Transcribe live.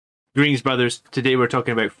Greetings, brothers. Today we're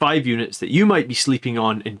talking about 5 units that you might be sleeping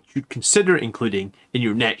on and should consider including in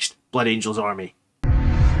your next Blood Angels army.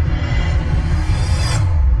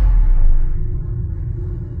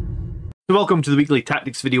 So welcome to the weekly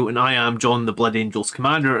tactics video, and I am John, the Blood Angels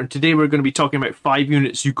Commander, and today we're going to be talking about 5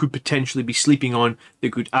 units you could potentially be sleeping on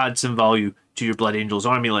that could add some value to your Blood Angels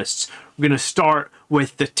army lists. We're going to start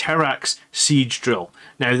with the Terrax Siege Drill.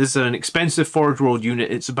 Now, this is an expensive Forge World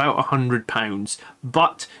unit. It's about £100,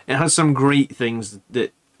 but it has some great things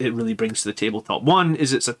that it really brings to the tabletop. One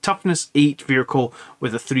is it's a toughness 8 vehicle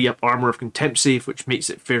with a 3-up armor of contempt save, which makes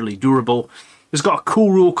it fairly durable. It's got a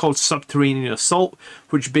cool rule called Subterranean Assault,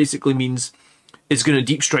 which basically means it's going to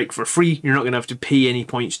deep strike for free. You're not going to have to pay any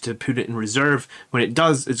points to put it in reserve. When it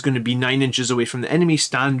does, it's going to be 9 inches away from the enemy.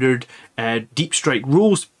 Standard deep strike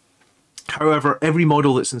rules. However, every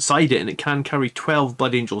model that's inside it, and it can carry 12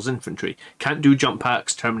 Blood Angels infantry. Can't do jump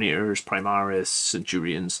packs, Terminators, Primaris,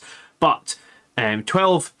 Centurions, but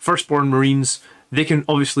 12 Firstborn Marines. They can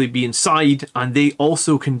obviously be inside, and they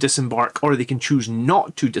also can disembark, or they can choose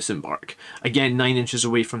not to disembark. Again, 9 inches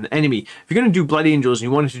away from the enemy. If you're going to do Blood Angels and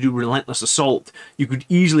you wanted to do Relentless Assault, you could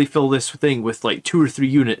easily fill this thing with like 2 or 3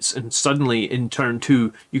 units, and suddenly in turn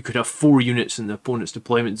 2, you could have 4 units in the opponent's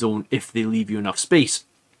deployment zone if they leave you enough space.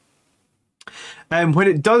 When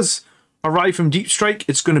it does arrive from Deep Strike,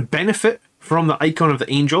 it's going to benefit from the icon of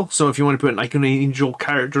the angel. So if you want to put an icon of the angel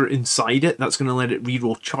character inside it, that's going to let it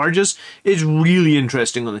reroll charges. It's really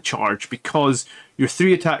interesting on the charge because your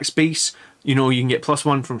 3 attack space, you know, you can get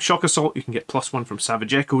 +1 from Shock Assault, you can get +1 from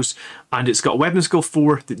Savage Echoes, and it's got weapon skill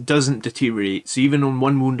 4 that doesn't deteriorate. So even on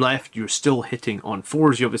 1 wound left, you're still hitting on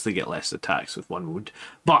 4s. You obviously get less attacks with 1 wound,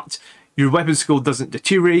 but your weapon skill doesn't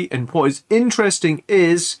deteriorate. And what is interesting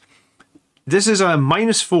is this is a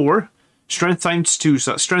 -4 strength times 2,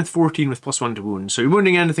 so that's strength 14 with +1 to wound. So you're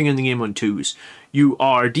wounding anything in the game on 2s. You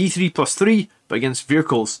are D3 +3, but against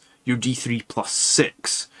vehicles, you're D3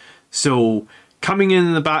 +6. So coming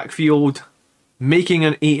in the backfield, making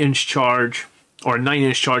an 8-inch charge, or a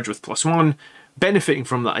 9-inch charge with +1, benefiting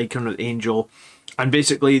from the icon of the angel, and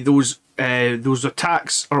basically those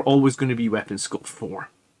attacks are always going to be weapon skill 4.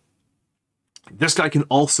 This guy can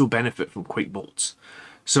also benefit from Quake Bolts.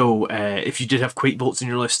 So if you did have Quake Bolts in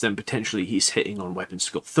your list, then potentially he's hitting on weapon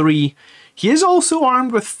skill 3. He is also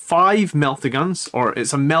armed with 5 Meltaguns, or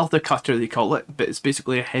it's a Melta Cutter they call it, but it's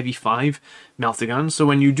basically a heavy 5 Meltagun. So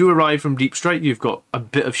when you do arrive from Deep Strike, you've got a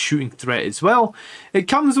bit of shooting threat as well. It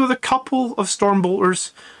comes with a couple of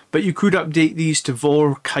Stormbolters, but you could update these to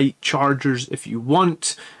Vorkite Chargers if you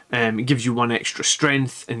want. It gives you 1 extra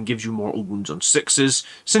strength and gives you mortal wounds on 6s.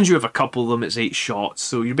 Since you have a couple of them, it's 8 shots,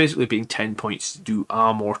 so you're basically paying 10 points to do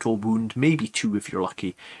a mortal wound, maybe 2 if you're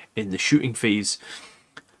lucky, in the shooting phase.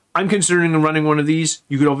 I'm considering running one of these.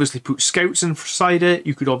 You could obviously put scouts inside it.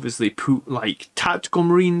 You could obviously put like tactical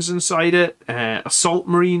marines inside it, assault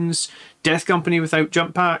marines, death company without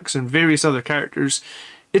jump packs, and various other characters.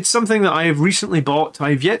 It's something that I have recently bought. I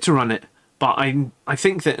have yet to run it, but I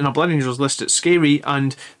think that in a Blood Angels list it's scary,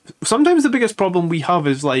 and sometimes the biggest problem we have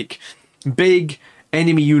is like big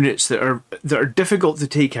enemy units that are difficult to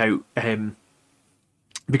take out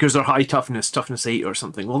because they're high toughness 8 or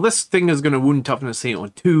something. Well, this thing is going to wound toughness 8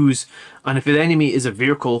 on 2s, and if the enemy is a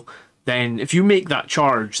vehicle, then if you make that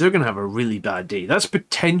charge, they're going to have a really bad day. That's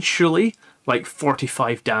potentially like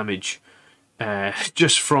 45 damage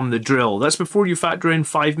just from the drill. That's before you factor in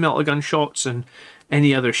 5 Meltagun shots and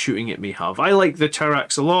any other shooting it may have. I like the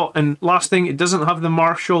Terrax a lot, and last thing, it doesn't have the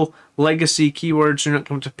Martial Legacy keywords. You're not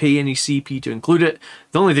going to pay any CP to include it.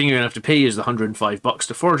 The only thing you're going to have to pay is the $105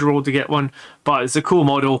 to Forge Roll to get one, but it's a cool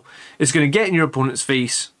model. It's going to get in your opponent's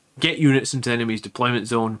face, get units into the enemy's deployment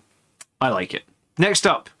zone. I like it. Next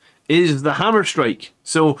up is the Hammer Strike.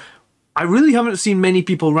 So I really haven't seen many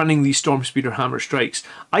people running these Stormspeeder Hammer Strikes,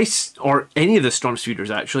 or any of the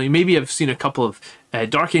Stormspeeders actually. Maybe I've seen a couple of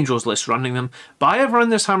Dark Angels lists running them, but I have run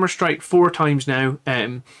this Hammer Strike 4 times now.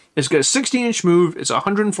 It's got a 16-inch move, it's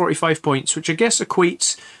 145 points, which I guess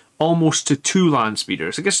equates almost to 2 land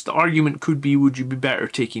speeders. I guess the argument could be, would you be better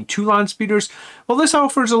taking 2 land speeders? Well, this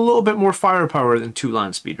offers a little bit more firepower than 2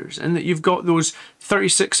 land speeders, in that you've got those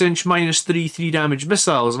 36-inch -3 damage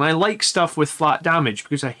missiles, and I like stuff with flat damage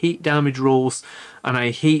because I hate damage rolls and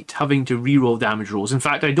I hate having to reroll damage rolls. In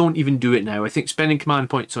fact, I don't even do it now. I think spending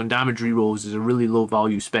command points on damage rerolls is a really low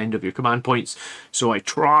value spend of your command points, so I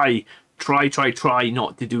try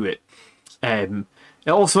not to do it. It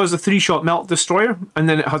also has a 3-shot Melt Destroyer, and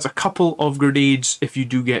then it has a couple of grenades if you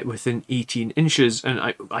do get within 18 inches.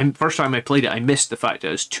 And first time I played it, I missed the fact that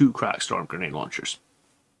it has 2 Crack Storm grenade launchers.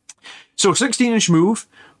 So 16-inch move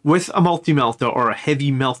with a multi-melta or a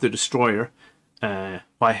heavy Melta Destroyer.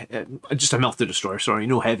 just a melted destroyer, sorry,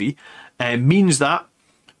 no heavy, means that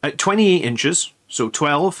at 28 inches, so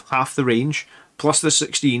 12, half the range, plus the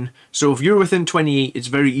 16. So if you're within 28, it's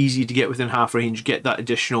very easy to get within half range, get that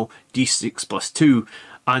additional d6 plus 2.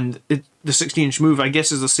 And the 16-inch move, I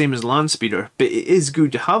guess, is the same as Land Speeder, but it is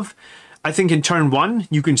good to have. I think in turn 1,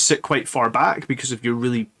 you can sit quite far back because of your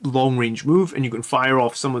really long-range move, and you can fire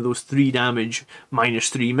off some of those 3 damage,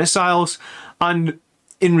 -3 missiles. And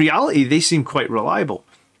in reality, they seem quite reliable.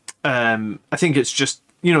 I think it's just,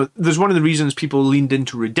 you know, there's one of the reasons people leaned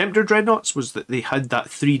into Redemptor Dreadnoughts was that they had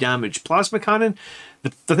that 3 damage plasma cannon.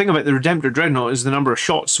 The thing about the Redemptor Dreadnought is the number of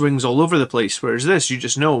shot swings all over the place, whereas this, you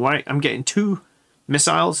just know, right, I'm getting 2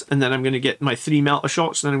 missiles, and then I'm going to get my 3 melta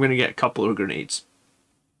shots, and then I'm going to get a couple of grenades.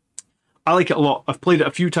 I like it a lot. I've played it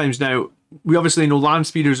a few times now. We obviously know land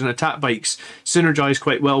speeders and attack bikes synergize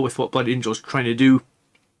quite well with what Blood Angel's trying to do.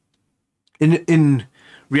 In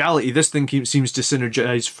reality, this thing seems to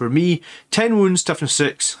synergize for me. 10 wounds, toughness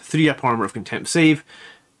 6, 3 up armor of contempt save.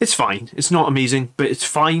 It's fine. It's not amazing, but it's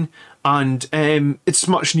fine. And it's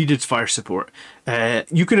much needed fire support.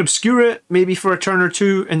 You can obscure it maybe for a turn or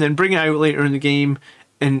 2 and then bring it out later in the game.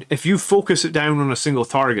 And if you focus it down on a single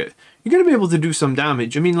target, you're going to be able to do some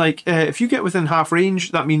damage. I mean, like, if you get within half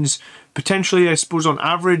range, that means potentially, I suppose, on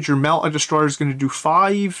average, your Melta Destroyer is going to do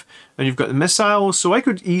 5, and you've got the missiles. So I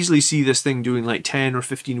could easily see this thing doing like 10 or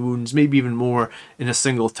 15 wounds, maybe even more in a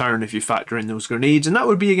single turn if you factor in those grenades. And that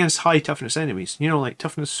would be against high toughness enemies. You know, like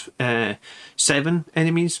toughness 7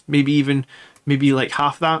 enemies, maybe like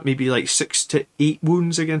half that, maybe like 6 to 8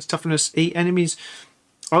 wounds against toughness 8 enemies.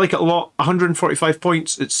 I like it a lot. 145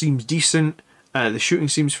 points, it seems decent. The shooting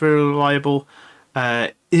seems fairly reliable.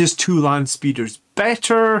 Is 2 land speeders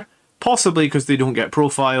better? Possibly because they don't get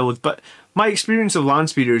profiled, but my experience of land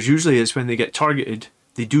speeders usually is when they get targeted,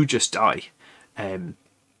 they do just die.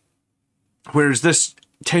 Whereas this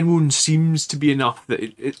 10 wounds seems to be enough that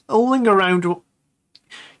it'll linger around.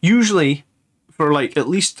 Usually, for like at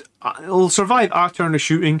least, it'll survive a turn of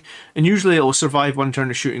shooting, and usually it'll survive 1 turn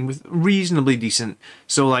of shooting with reasonably decent.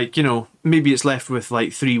 So like, you know, maybe it's left with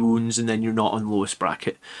like 3 wounds and then you're not on the lowest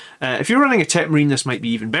bracket. If you're running a Tech Marine, this might be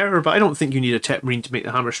even better, but I don't think you need a Tech Marine to make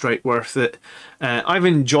the Hammer Strike worth it. I've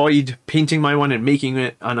enjoyed painting my one and making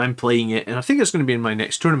it, and I'm playing it, and I think it's going to be in my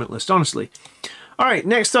next tournament list, honestly. Alright,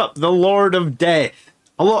 next up, the Lord of Death.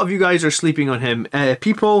 A lot of you guys are sleeping on him.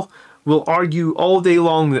 People will argue all day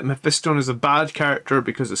long that Mephiston is a bad character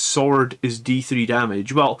because his sword is D3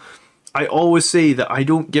 damage. Well, I always say that I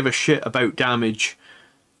don't give a shit about damage.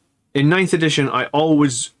 In 9th edition, I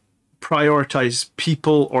always prioritize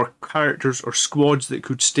people or characters or squads that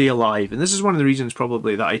could stay alive. And this is one of the reasons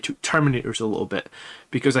probably that I took Terminators a little bit,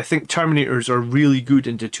 because I think Terminators are really good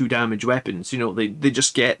into 2 damage weapons. You know, they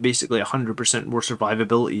just get basically 100% more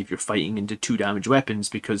survivability if you're fighting into 2 damage weapons,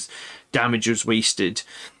 because damage is wasted.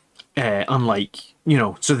 Unlike, you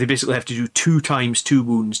know, so they basically have to do 2 times 2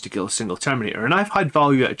 wounds to kill a single Terminator. And I've had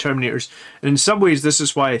value out of Terminators, and in some ways this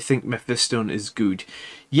is why I think Mephiston is good.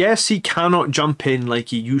 Yes, he cannot jump in like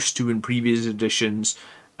he used to in previous editions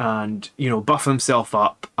and, you know, buff himself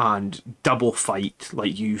up and double fight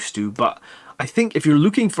like you used to, but I think if you're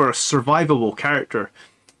looking for a survivable character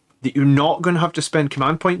that you're not going to have to spend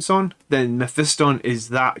command points on, then Mephiston is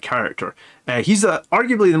that character. He's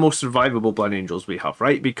arguably the most survivable Blood Angels we have,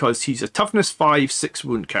 right? Because he's a toughness 5, 6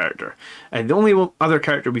 wound character. And the only other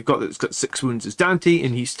character we've got that's got 6 wounds is Dante,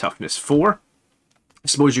 and he's toughness 4. I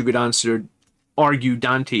suppose you could argue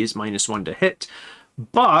Dante is -1 to hit,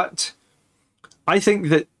 but I think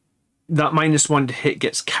that -1 to hit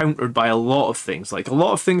gets countered by a lot of things. Like, a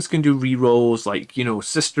lot of things can do rerolls, like, you know,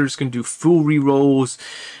 Sisters can do full rerolls.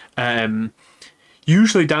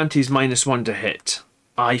 Usually Dante's -1 to hit,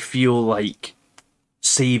 I feel like,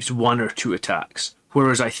 saves 1 or 2 attacks.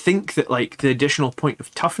 Whereas I think that, like, the additional point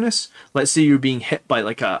of toughness, let's say you're being hit by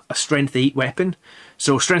like a strength 8 weapon.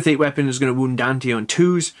 So strength 8 weapon is going to wound Dante on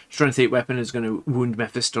 2s, strength 8 weapon is going to wound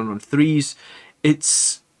Mephiston on 3s.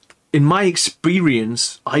 It's, in my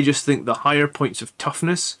experience, I just think the higher points of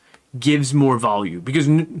toughness gives more value, because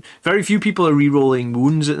very few people are re-rolling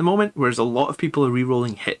wounds at the moment, whereas a lot of people are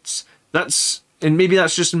re-rolling hits. And maybe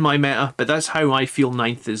that's just in my meta, but that's how I feel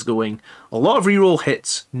 9th is going. A lot of re-roll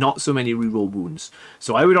hits, not so many re-roll wounds.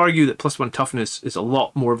 So I would argue that +1 toughness is a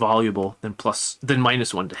lot more valuable than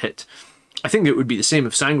 -1 to hit. I think it would be the same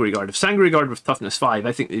if Sangre Guard. If Sangre Guard with toughness 5,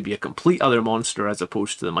 I think they'd be a complete other monster as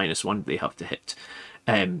opposed to the -1 they have to hit.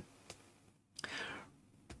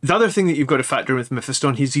 The other thing that you've got to factor in with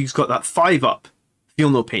Mephiston is he's got that 5 up, feel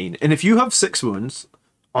no pain. And if you have 6 wounds,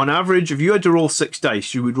 on average, if you had to roll 6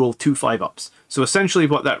 dice, you would roll 2 5-ups. So essentially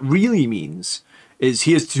what that really means is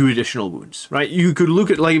he has 2 additional wounds, right? You could look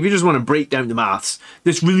at, like, if you just want to break down the maths,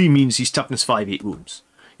 this really means he's toughness 5, 8 wounds.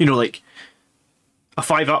 You know, like, a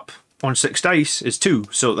 5 up on 6 dice is 2,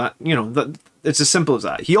 so that, you know, that it's as simple as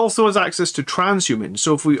that. He also has access to transhuman,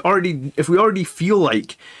 so if we already feel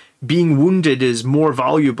like being wounded is more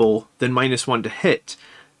valuable than -1 to hit,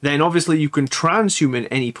 then obviously you can transhuman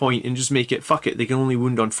any point and just make it, fuck it, they can only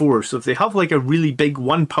wound on 4. So if they have like a really big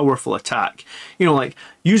one powerful attack, you know, like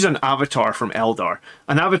use an avatar from Eldar.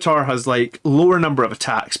 An avatar has like lower number of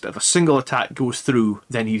attacks, but if a single attack goes through,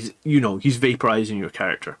 then he's, you know, he's vaporizing your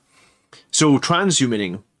character. So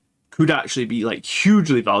transhumaning could actually be like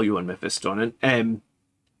hugely valuable on Mephiston. And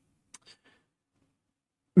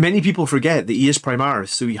many people forget that he is Primaris,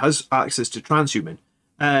 so he has access to transhuman.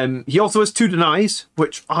 He also has 2 denies,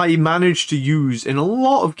 which I managed to use in a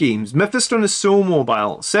lot of games. Mephiston is so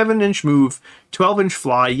mobile. 7-inch move, 12-inch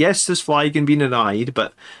fly. Yes, his fly can be denied,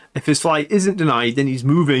 but if his fly isn't denied, then he's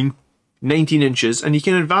moving 19 inches, and he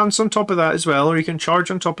can advance on top of that as well, or he can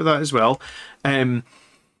charge on top of that as well.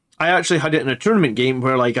 I actually had it in a tournament game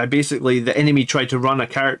where, like, the enemy tried to run a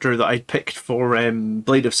character that I picked for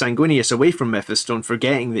Blade of Sanguinius away from Mephiston,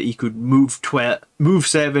 forgetting that he could move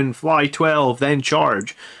 7, fly 12, then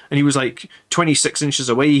charge. And he was like 26 inches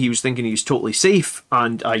away. He was thinking he was totally safe,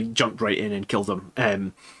 and I jumped right in and killed him.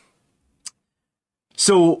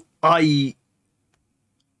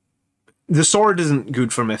 The sword isn't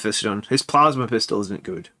good for Mephiston. His plasma pistol isn't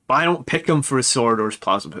good. But I don't pick him for his sword or his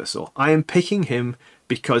plasma pistol. I am picking him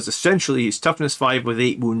because essentially he's toughness 5 with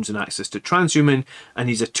 8 wounds and access to transhuman, and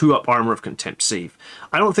he's a 2-up armor of contempt save.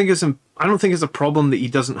 I don't think it's a problem that he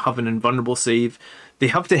doesn't have an invulnerable save. They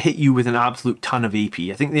have to hit you with an absolute ton of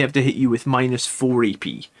AP. I think they have to hit you with -4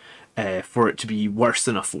 AP for it to be worse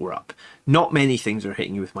than a 4-up. Not many things are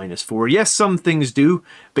hitting you with -4. Yes, some things do,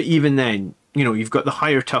 but even then, you know, you've got the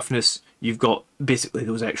higher toughness. You've got basically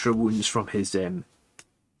those extra wounds from his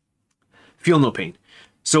Feel No Pain.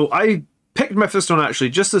 So I picked Mephiston actually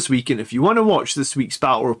just this week, and if you want to watch this week's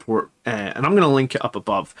battle report, and I'm going to link it up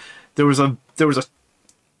above, there was a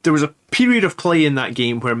period of play in that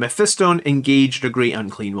game where Mephiston engaged a Great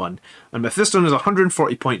Unclean One, and Mephiston is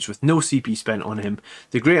 140 points with no CP spent on him.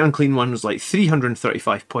 The Great Unclean One was like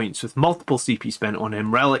 335 points with multiple CP spent on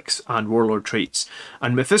him, relics and warlord traits,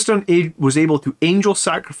 and Mephiston was able to angel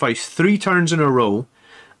sacrifice 3 turns in a row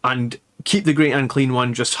and keep the Great Unclean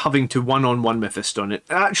One just having to one-on-one Mephiston.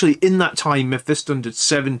 Actually, in that time, Mephiston did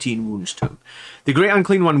 17 wounds to him. The Great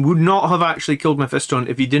Unclean One would not have actually killed Mephiston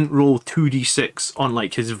if he didn't roll 2d6 on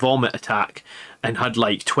like his vomit attack and had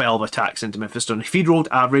like 12 attacks into Mephiston. If he'd rolled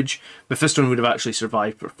average, Mephiston would have actually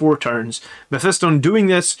survived for 4 turns. Mephiston doing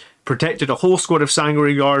this protected a whole squad of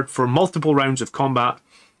Sanguinary Guard for multiple rounds of combat.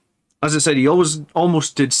 As I said, he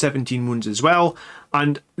almost did 17 wounds as well.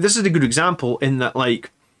 And this is a good example in that,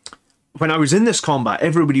 like, when I was in this combat,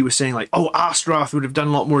 everybody was saying like, oh, Astaroth would have done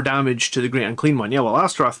a lot more damage to the Great Unclean One. Yeah, well,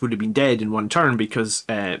 Astaroth would have been dead in 1 turn because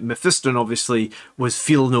Mephiston obviously was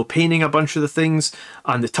Feel No Paining a bunch of the things,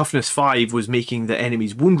 and the toughness 5 was making the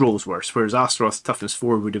enemy's wound rolls worse, whereas Astaroth's toughness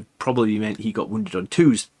 4 would have probably meant he got wounded on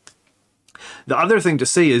 2s. The other thing to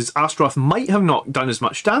say is Astaroth might have not done as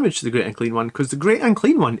much damage to the Great Unclean One because the Great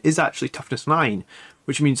Unclean One is actually toughness 9,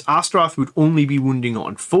 which means Astaroth would only be wounding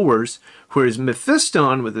on 4s, whereas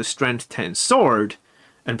Mephiston with his strength 10 sword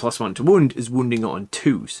and +1 to wound is wounding on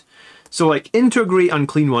 2s. So like into a Great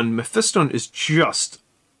Unclean One, Mephiston is just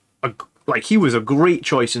he was a great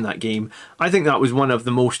choice in that game. I think that was one of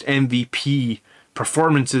the most MVP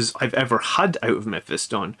performances I've ever had out of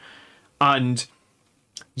Mephiston. And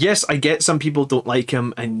yes, I get some people don't like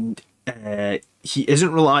him, and he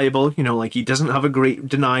isn't reliable, you know, like he doesn't have a great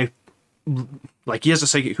deny. Like, he has a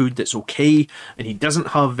Psychic Hood that's okay, and he doesn't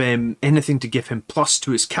have anything to give him plus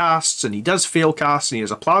to his casts, and he does fail casts, and he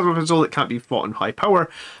has a Plasma Pistol that can't be fought in high power.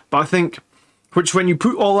 But I think, which when you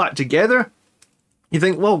put all that together, you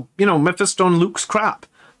think, well, you know, Mephiston looks crap.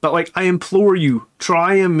 But, like, I implore you,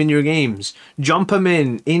 try him in your games. Jump him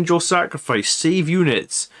in, Angel Sacrifice, save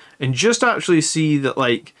units, and just actually see that,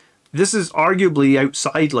 like, this is arguably,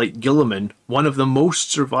 outside, like, Guilliman, one of the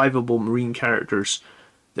most survivable Marine characters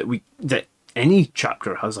that any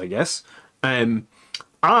chapter has, I guess. And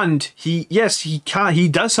he does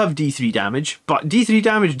have D3 damage, but D3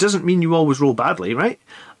 damage doesn't mean you always roll badly, right?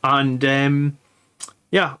 And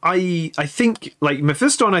yeah, I think like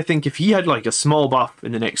Mephiston, I think if he had like a small buff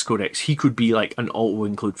in the next codex, he could be like an auto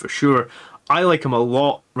include for sure. I like him a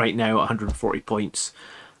lot right now at 140 points.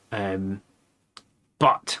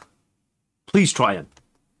 But please try him.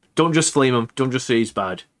 Don't just flame him. Don't just say he's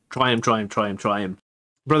bad. Try him, try him, try him, try him.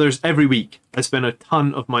 Brothers, every week I spend a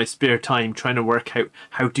ton of my spare time trying to work out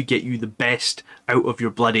how to get you the best out of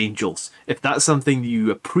your Blood Angels. If that's something that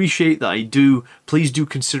you appreciate that I do, please do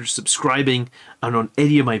consider subscribing, and on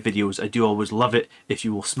any of my videos I do always love it if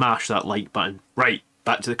you will smash that like button. Right,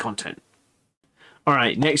 back to the content.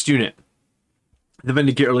 Alright, next unit. The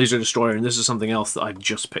Vindicator Laser Destroyer, and this is something else that I've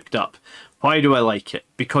just picked up. Why do I like it?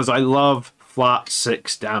 Because I love flat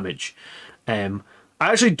 6 damage.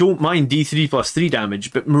 I actually don't mind D3 plus 3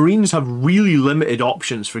 damage, but Marines have really limited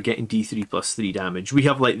options for getting D3 plus 3 damage. We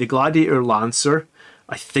have like the Gladiator Lancer,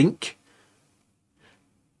 I think.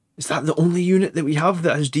 Is that the only unit that we have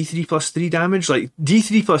that has D3 plus 3 damage? Like,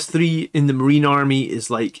 D3 plus 3 in the Marine Army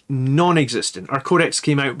is like non-existent. Our Codex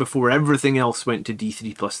came out before everything else went to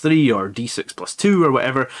D3 plus 3 or D6 plus 2 or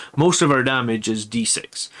whatever. Most of our damage is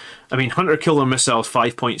D6. I mean, Hunter Killer Missiles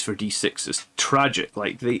 5 points for D6 is tragic.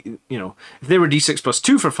 Like, they, you know, if they were D6 plus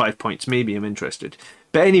 2 for 5 points, maybe I'm interested.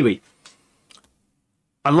 But anyway,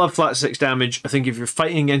 I love flat 6 damage. I think if you're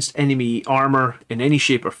fighting against enemy armor in any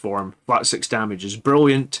shape or form, flat 6 damage is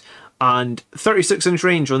brilliant. And 36-inch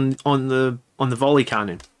range on the volley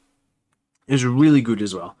cannon is really good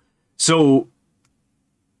as well. So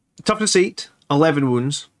toughness 8, 11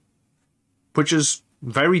 wounds, which is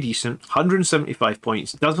very decent. 175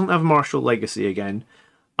 points. Doesn't have martial legacy again,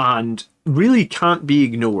 and really can't be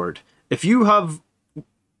ignored. If you have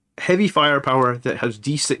heavy firepower that has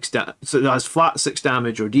D6 so that has flat 6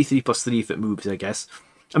 damage, or D3 plus 3 if it moves, I guess.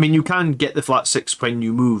 I mean, you can get the flat 6 when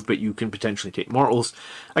you move, but you can potentially take mortals.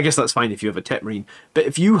 I guess that's fine if you have a Tech Marine. But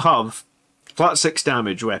if you have flat 6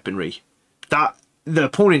 damage weaponry, that the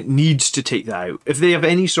opponent needs to take that out. If they have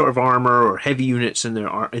any sort of armor or heavy units in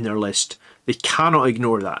their list, they cannot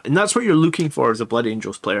ignore that. And that's what you're looking for as a Blood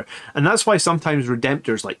Angels player. And that's why sometimes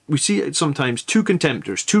Redemptors, like we see it sometimes, 2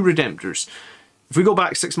 Contemptors, 2 Redemptors. If we go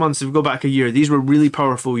back 6 months, if we go back a year, these were really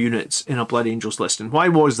powerful units in a Blood Angels list. And why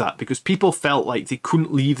was that? Because people felt like they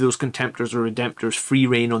couldn't leave those Contemptors or Redemptors free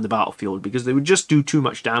reign on the battlefield because they would just do too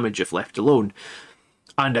much damage if left alone.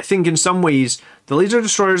 And I think in some ways, the Laser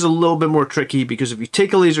Destroyer is a little bit more tricky because if you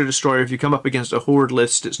take a Laser Destroyer, if you come up against a Horde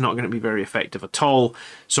list, it's not going to be very effective at all.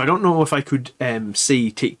 So I don't know if I could say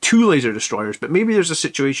take 2 Laser Destroyers, but maybe there's a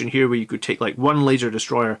situation here where you could take like 1 Laser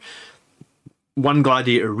Destroyer, 1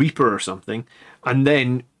 Gladiator Reaper or something, and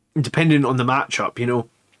then, depending on the matchup, you know,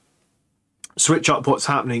 switch up what's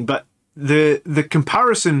happening. But the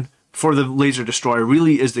comparison for the Laser Destroyer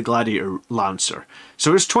really is the Gladiator Lancer.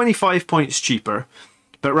 So it's 25 points cheaper,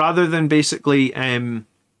 but rather than basically 3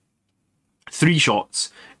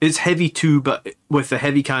 shots, it's heavy 2, but with the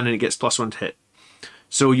heavy cannon it gets +1 to hit.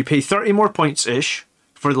 So you pay 30 more points-ish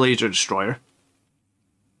for the Laser Destroyer.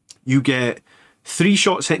 You get 3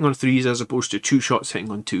 shots hitting on 3s as opposed to 2 shots hitting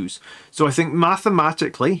on 2s. So I think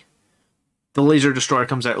mathematically, the Laser Destroyer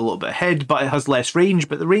comes out a little bit ahead, but it has less range,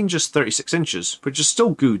 but the range is 36 inches, which is still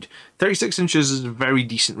good. 36 inches is a very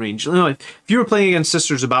decent range. You know, if you were playing against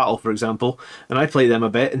Sisters of Battle, for example, and I play them a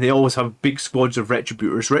bit, and they always have big squads of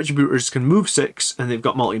Retributors. Retributors can move 6, and they've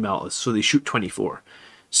got multi-meltas, so they shoot 24.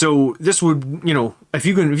 So this would, you know, if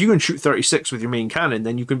you can shoot 36 with your main cannon,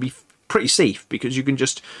 then you can be pretty safe, because you can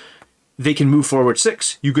just... They can move forward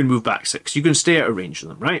 6, you can move back 6. You can stay out of range of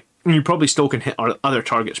them, right? And you probably still can hit other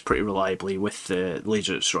targets pretty reliably with the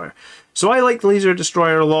Laser Destroyer. So I like the Laser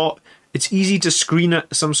Destroyer a lot. It's easy to screen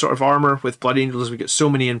it some sort of armor. With Blood Angels, we get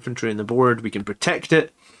so many infantry on the board, we can protect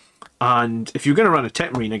it. And if you're going to run a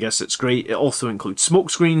Tech Marine, I guess it's great. It also includes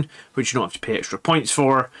Smokescreen, which you don't have to pay extra points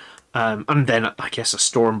for. And then, I guess, a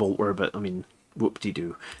Stormbolter, but I mean,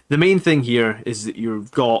 whoop-de-doo. The main thing here is that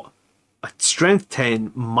you've got a strength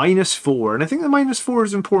 10, -4, and I think the -4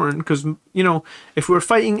 is important because, you know, if we're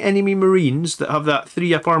fighting enemy Marines that have that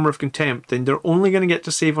 3-up armor of contempt, then they're only going to get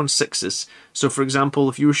to save on 6s. So for example,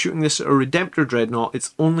 if you were shooting this at a Redemptor Dreadnought,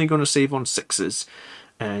 it's only going to save on 6s.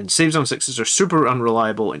 And saves on 6s are super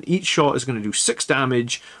unreliable, and each shot is going to do 6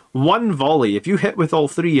 damage, 1 volley. If you hit with all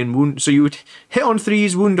 3 and wound, so you would hit on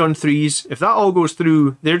 3s, wound on 3s. If that all goes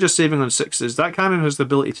through, they're just saving on 6s. That cannon has the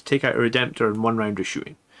ability to take out a Redemptor in 1 round of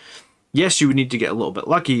shooting. Yes, you would need to get a little bit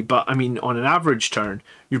lucky, but I mean, on an average turn,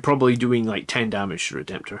 you're probably doing like 10 damage to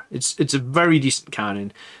Redemptor. It's a very decent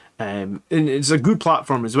cannon, and it's a good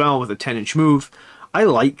platform as well with a 10-inch move. I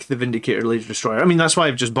like the Vindicator Laser Destroyer. I mean, that's why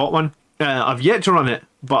I've just bought one. I've yet to run it,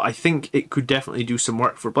 but I think it could definitely do some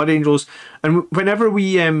work for Blood Angels. And whenever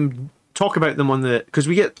we talk about them on the... Because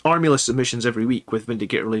we get army list submissions every week with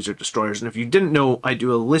Vindicator Laser Destroyers, and if you didn't know, I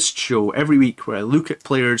do a list show every week where I look at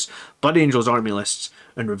players' Blood Angels army lists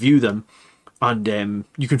and review them, and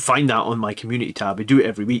you can find that on my community tab. I do it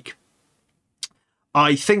every week.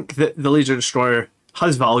 I think that the Laser Destroyer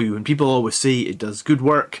has value, and people always say it does good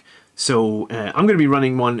work. So I'm going to be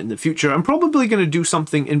running one in the future. I'm probably going to do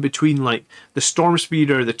something in between, like the Storm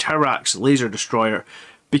Speeder, the Terrax Laser Destroyer,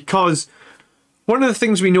 because one of the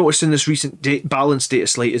things we noticed in this recent balance data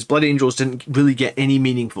slate is Blood Angels didn't really get any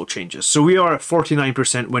meaningful changes. So we are a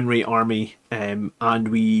 49% win rate army, and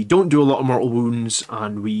we don't do a lot of mortal wounds,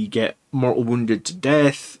 and we get mortal wounded to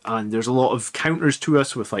death, and there's a lot of counters to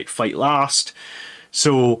us with like fight last,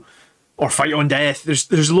 so, or fight on death.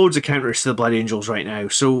 There's loads of counters to the Blood Angels right now.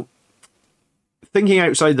 So thinking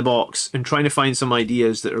outside the box and trying to find some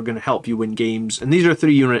ideas that are going to help you win games, and these are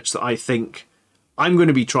 3 units that I think I'm going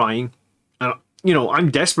to be trying. You know, I'm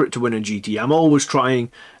desperate to win a GT. I'm always trying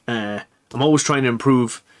to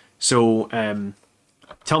improve. So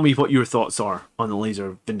tell me what your thoughts are on the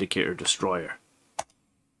Laser Vindicator Destroyer.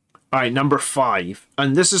 Alright, number 5.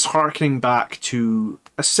 And this is harkening back to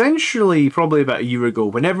essentially probably about a year ago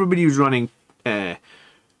when everybody was running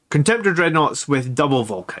Contemptor Dreadnoughts with double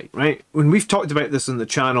Volkite, right? When we've talked about this on the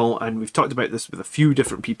channel, and we've talked about this with a few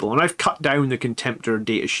different people, and I've cut down the Contemptor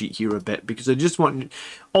datasheet here a bit because I just want,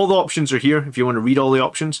 all the options are here if you want to read all the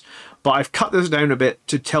options, but I've cut this down a bit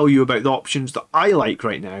to tell you about the options that I like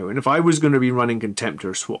right now, and if I was going to be running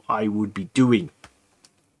Contemptors, what I would be doing.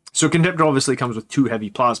 So Contemptor obviously comes with 2 heavy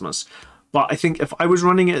plasmas, but I think if I was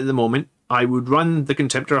running it at the moment, I would run the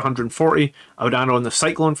Contemptor 140, I would add on the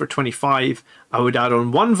Cyclone for 25, I would add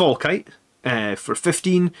on 1 Volkite for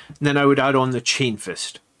 15, and then I would add on the Chain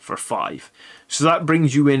Fist for 5. So that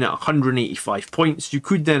brings you in at 185 points. You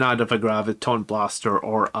could then add a Graviton Blaster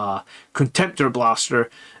or a Contemptor Blaster,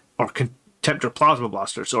 or Contemptor Plasma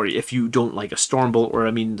Blaster, sorry, if you don't like a Stormbolter.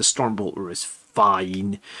 I mean, the Stormbolter is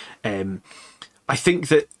fine. I think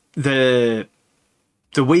that the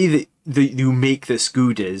way that you make this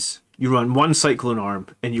good is you run 1 Cyclone arm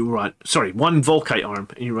and you run, sorry, 1 Volkite arm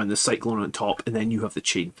and you run the Cyclone on top, and then you have the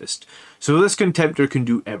Chain Fist. So this Contemptor can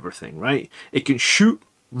do everything, right? It can shoot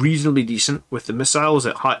reasonably decent with the missiles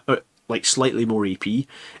at high, like slightly more AP.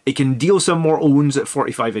 It can deal some mortal wounds at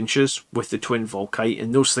 45 inches with the twin Volkite,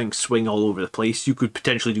 and those things swing all over the place. You could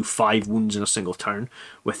potentially do 5 wounds in a single turn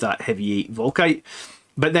with that heavy 8 Volkite.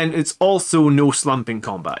 But then it's also no slump in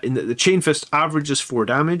combat, in that the Chain Fist averages 4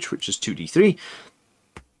 damage, which is 2d3.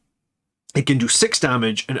 It can do 6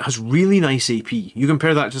 damage, and it has really nice AP. You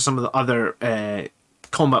compare that to some of the other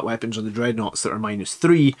combat weapons on the Dreadnoughts that are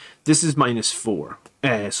 -3. This is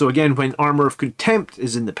 -4. So again, when Armour of Contempt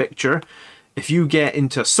is in the picture, if you get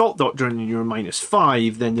into Assault Doctrine and you're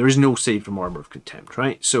 -5, then there is no save from Armour of Contempt,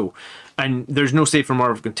 right? So, and there's no save from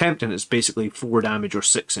Armour of Contempt, and it's basically 4 damage or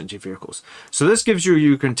 6 into vehicles. So this gives you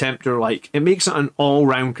your Contemptor, like, it makes it an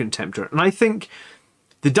all-round Contemptor. And I think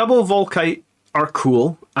the double Volkite are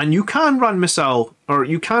cool, and you can run missile, or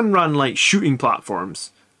you can run like shooting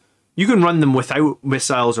platforms. You can run them without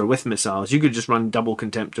missiles or with missiles. You could just run double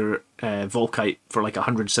Contemptor Volkite for like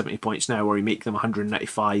 170 points now, or you make them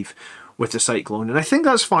 195 with the Cyclone, and I think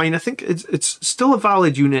that's fine. I think it's still a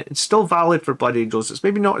valid unit. It's still valid for Blood Angels. It's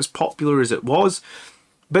maybe not as popular as it was,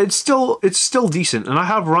 but it's still decent. And I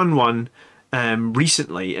have run one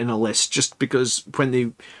recently in a list, just because when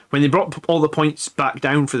they brought all the points back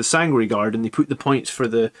down for the Sanguinary Guard and they put the points for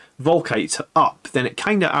the Volkites up, then it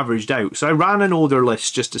kind of averaged out. So I ran an older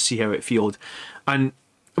list just to see how it felt, and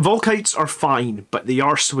Volkites are fine, but they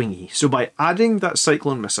are swingy. So by adding that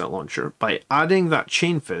Cyclone Missile Launcher, by adding that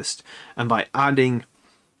Chain Fist, and by adding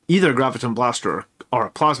either a Graviton Blaster or a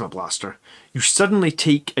Plasma Blaster, you suddenly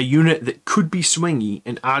take a unit that could be swingy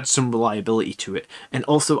and add some reliability to it, and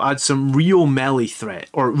also add some real melee threat,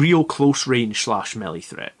 or real close range / melee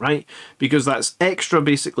threat, right? Because that's extra,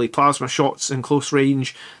 basically, plasma shots in close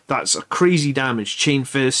range, that's a crazy damage Chain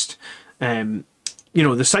Fist. You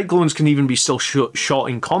know, the Cyclones can even be still shot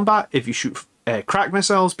in combat if you shoot crack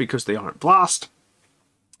missiles, because they aren't blast.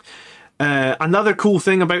 Another cool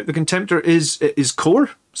thing about the Contemptor is it is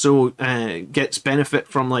core, so gets benefit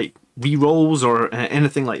from like rerolls or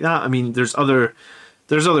anything like that. I mean, there's other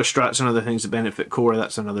strats and other things that benefit core.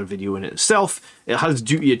 That's another video in itself. It has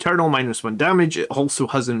Duty Eternal, -1 damage. It also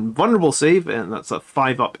has Invulnerable Save, and that's a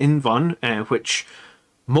 5-up invuln, which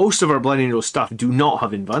most of our Blood Angel stuff do not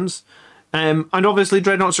have invuns. And obviously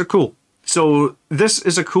Dreadnoughts are cool. So this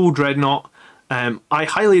is a cool Dreadnought. I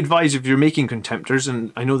highly advise, if you're making Contemptors,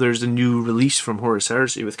 and I know there's a new release from Horus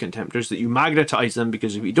Heresy with Contemptors, that you magnetize them,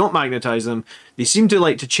 because if you don't magnetize them, they seem to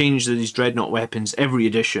like to change these Dreadnought weapons every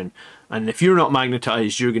edition, and if you're not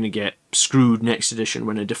magnetized, you're going to get screwed next edition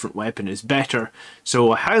when a different weapon is better.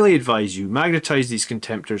 So I highly advise you magnetize these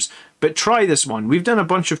Contemptors, but try this one. We've done a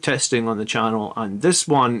bunch of testing on the channel, and this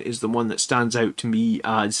one is the one that stands out to me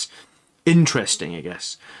as interesting, I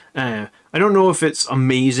guess. I don't know if it's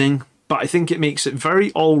amazing, but I think it makes it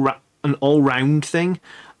very an all-round thing.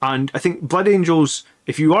 And I think Blood Angels,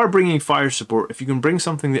 if you are bringing fire support, if you can bring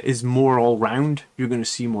something that is more all-round, you're going to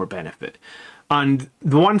see more benefit. And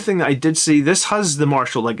the one thing that I did say, this has the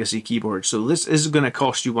Martial Legacy keyboard, so this is going to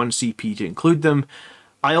cost you 1 CP to include them.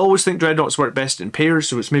 I always think Dreadnoughts work best in pairs,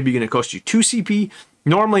 so it's maybe going to cost you 2 CP.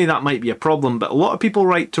 Normally that might be a problem, but a lot of people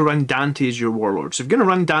like to run Dante as your Warlord. So if you're going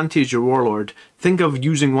to run Dante as your Warlord, think of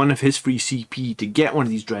using one of his free CP to get one of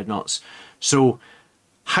these Dreadnoughts. So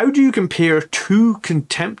how do you compare 2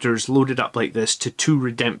 Contemptors loaded up like this to 2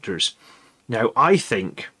 Redemptors? Now, I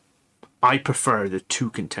think I prefer the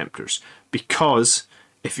 2 Contemptors, because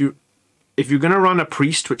if you're going to run a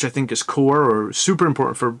Priest, which I think is core or super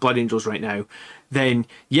important for Blood Angels right now, then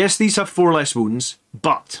yes, these have 4 less wounds,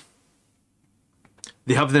 but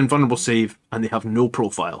they have the invulnerable save and they have no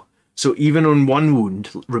profile. So even on 1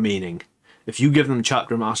 wound remaining, if you give them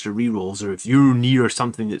Chapter Master rerolls, or if you're near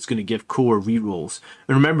something that's going to give core rerolls,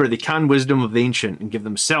 and remember they can Wisdom of the Ancient and give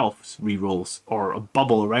themselves rerolls or a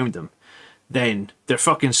bubble around them, then they're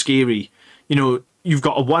fucking scary. You know, you've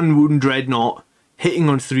got a 1 wound Dreadnought hitting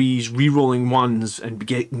on 3s, rerolling 1s, and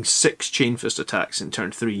getting 6 Chain Fist attacks in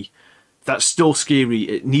turn 3. That's still scary.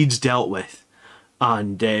 It needs dealt with.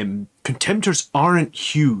 And Contemptors aren't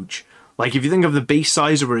huge. Like, if you think of the base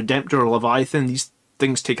size of a Redemptor or Leviathan, these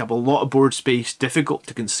things take up a lot of board space, difficult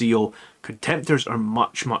to conceal. Contemptors are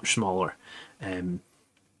much, much smaller.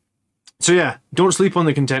 So yeah, don't sleep on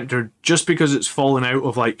the Contemptor just because it's fallen out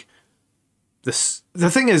of, like, this.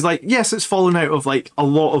 The thing is, like, yes, it's fallen out of, like, a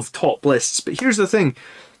lot of top lists, but here's the thing.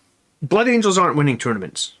 Blood Angels aren't winning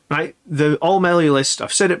tournaments, right? The all-melee list,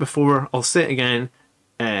 I've said it before, I'll say it again.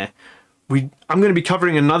 I'm going to be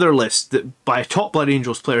covering another list that by a top Blood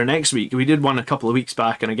Angels player next week. We did one a couple of weeks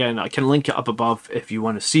back, and again, I can link it up above if you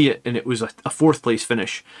want to see it, and it was a 4th place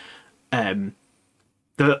finish.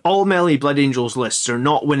 The all-melee Blood Angels lists are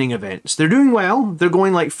not winning events. They're doing well. They're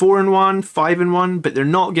going like 4-1, 5-1, but they're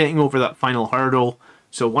not getting over that final hurdle.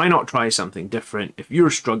 So why not try something different? If you're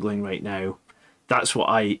struggling right now, that's what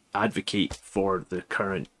I advocate for the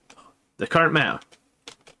current meta.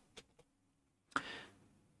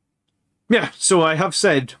 Yeah, so I have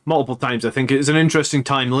said multiple times, I think it's an interesting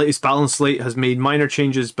time. The latest balance slate has made minor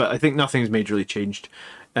changes, but I think nothing's majorly changed.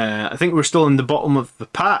 I think we're still in the bottom of the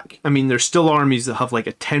pack. I mean, there's still armies that have like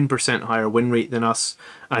a 10% higher win rate than us.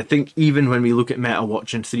 I think even when we look at Meta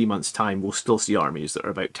Watch in 3 months' time, we'll still see armies that are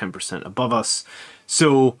about 10% above us.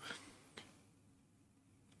 So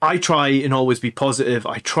I try and always be positive.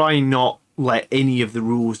 I try not let any of the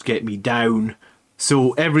rules get me down.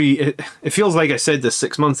 So it feels like I said this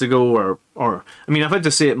 6 months ago, or I mean, I've had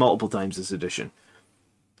to say it multiple times this edition.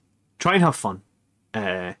 Try and have fun.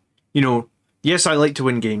 You know, yes, I like to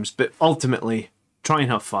win games, but ultimately, try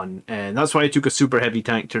and have fun. And that's why I took a super heavy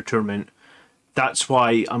tank tournament. That's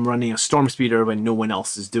why I'm running a Storm Speeder when no one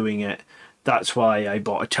else is doing it. That's why I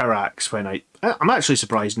bought a Terrax when I'm actually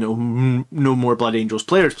surprised no more Blood Angels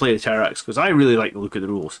players play a Terrax, because I really like the look of the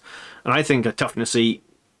rules. And I think a Toughness 8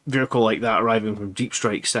 vehicle like that arriving from Deep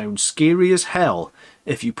Strike sounds scary as hell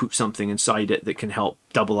if you put something inside it that can help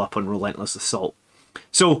double up on Relentless Assault.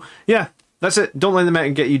 So yeah, that's it. Don't let the meta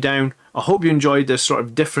get you down. I hope you enjoyed this sort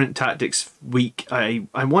of different tactics week. I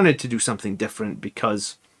wanted to do something different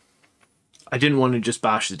because I didn't want to just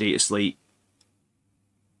bash the data slate.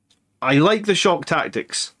 I like the shock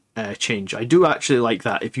tactics change. I do actually like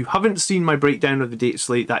that. If you haven't seen my breakdown of the data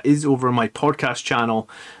slate, that is over on my podcast channel.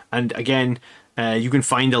 And again, you can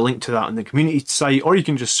find a link to that on the community site, or you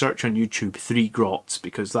can just search on YouTube 3 Grots,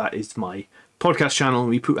 because that is my podcast channel and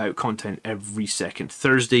we put out content every second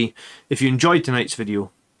Thursday. If you enjoyed tonight's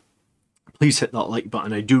video, please hit that like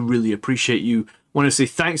button. I do really appreciate you. I want to say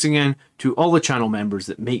thanks again to all the channel members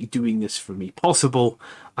that make doing this for me possible.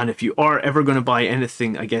 And if you are ever going to buy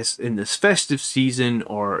anything, I guess, in this festive season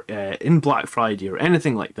or in Black Friday or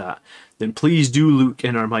anything like that, then please do look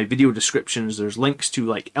in my video descriptions. There's links to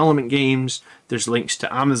like Element Games, there's links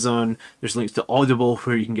to Amazon, there's links to Audible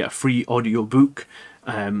where you can get a free audiobook.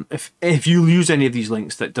 If you use any of these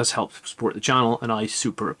links, that does help support the channel, and I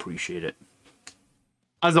super appreciate it.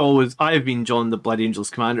 As always, I have been John, the Blood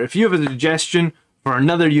Angels Commander. If you have a suggestion for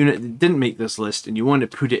another unit that didn't make this list and you want to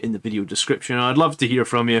put it in the video description, I'd love to hear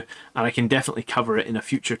from you, and I can definitely cover it in a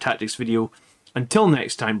future tactics video. Until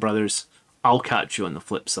next time, brothers, I'll catch you on the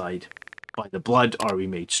flip side. By the blood are we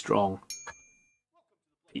made strong.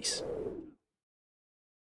 Peace.